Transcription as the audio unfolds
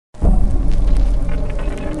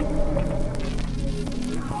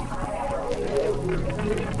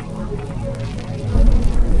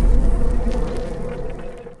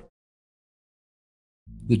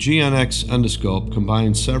The GnX endoscope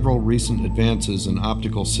combines several recent advances in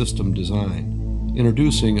optical system design,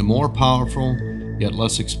 introducing a more powerful yet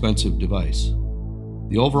less expensive device.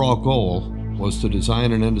 The overall goal was to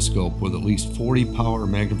design an endoscope with at least 40 power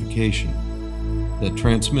magnification that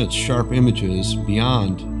transmits sharp images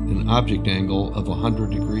beyond an object angle of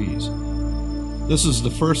 100 degrees. This is the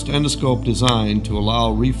first endoscope designed to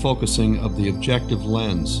allow refocusing of the objective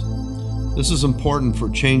lens. This is important for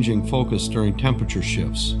changing focus during temperature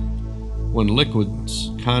shifts, when liquids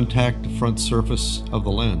contact the front surface of the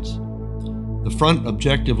lens. The front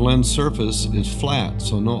objective lens surface is flat,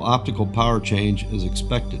 so no optical power change is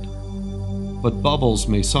expected. But bubbles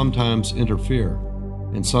may sometimes interfere,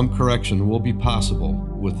 and some correction will be possible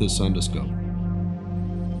with this endoscope.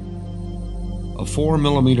 A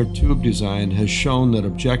 4mm tube design has shown that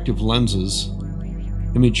objective lenses,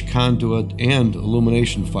 image conduit, and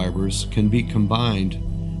illumination fibers can be combined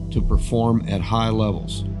to perform at high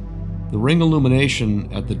levels. The ring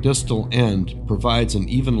illumination at the distal end provides an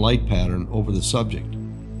even light pattern over the subject.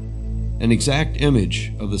 An exact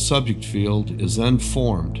image of the subject field is then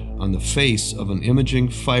formed on the face of an imaging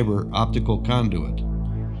fiber optical conduit,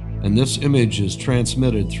 and this image is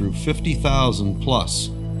transmitted through 50,000 plus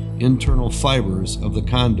internal fibers of the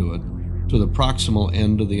conduit to the proximal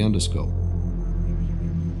end of the endoscope.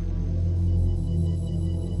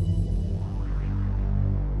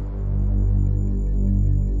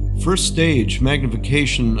 First stage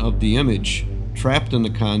magnification of the image trapped in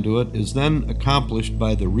the conduit is then accomplished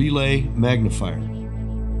by the relay magnifier.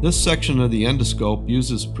 This section of the endoscope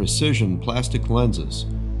uses precision plastic lenses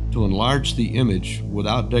to enlarge the image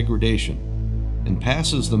without degradation and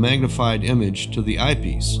passes the magnified image to the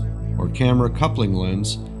eyepiece, or camera coupling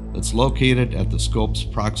lens, that's located at the scope's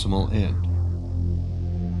proximal end.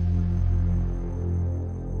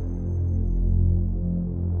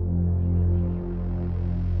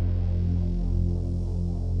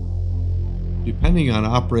 Depending on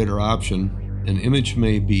operator option, an image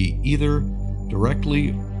may be either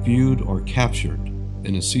directly viewed or captured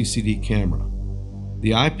in a CCD camera.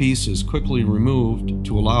 The eyepiece is quickly removed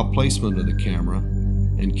to allow placement of the camera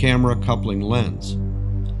and camera coupling lens.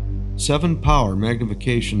 7 power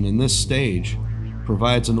magnification in this stage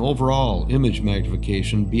provides an overall image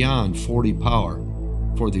magnification beyond 40 power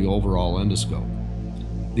for the overall endoscope.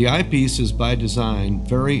 The eyepiece is by design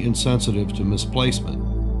very insensitive to misplacement,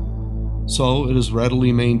 so it is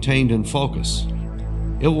readily maintained in focus.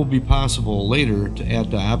 It will be possible later to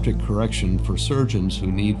add dioptric correction for surgeons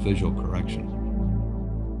who need visual correction.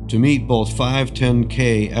 To meet both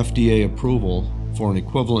 510K FDA approval for an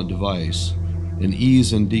equivalent device and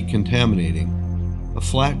ease in decontaminating, a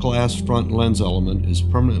flat glass front lens element is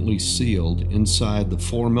permanently sealed inside the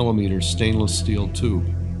 4mm stainless steel tube.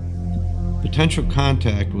 Potential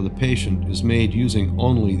contact with a patient is made using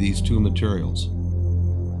only these two materials.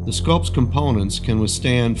 The scope's components can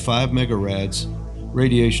withstand 5 megarads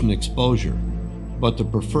radiation exposure, but the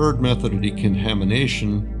preferred method of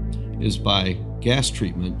decontamination is by gas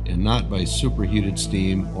treatment and not by superheated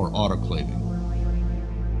steam or autoclaving.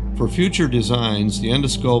 For future designs, the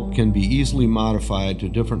endoscope can be easily modified to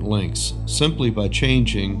different lengths simply by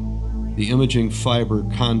changing the imaging fiber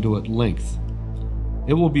conduit length.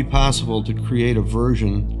 It will be possible to create a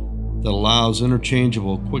version that allows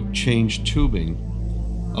interchangeable quick change tubing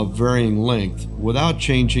of varying length without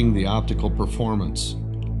changing the optical performance.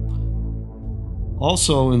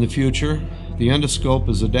 Also in the future, the endoscope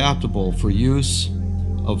is adaptable for use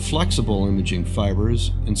of flexible imaging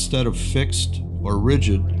fibers instead of fixed or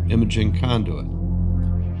rigid imaging conduit.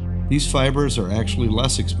 These fibers are actually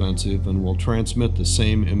less expensive and will transmit the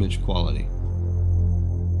same image quality.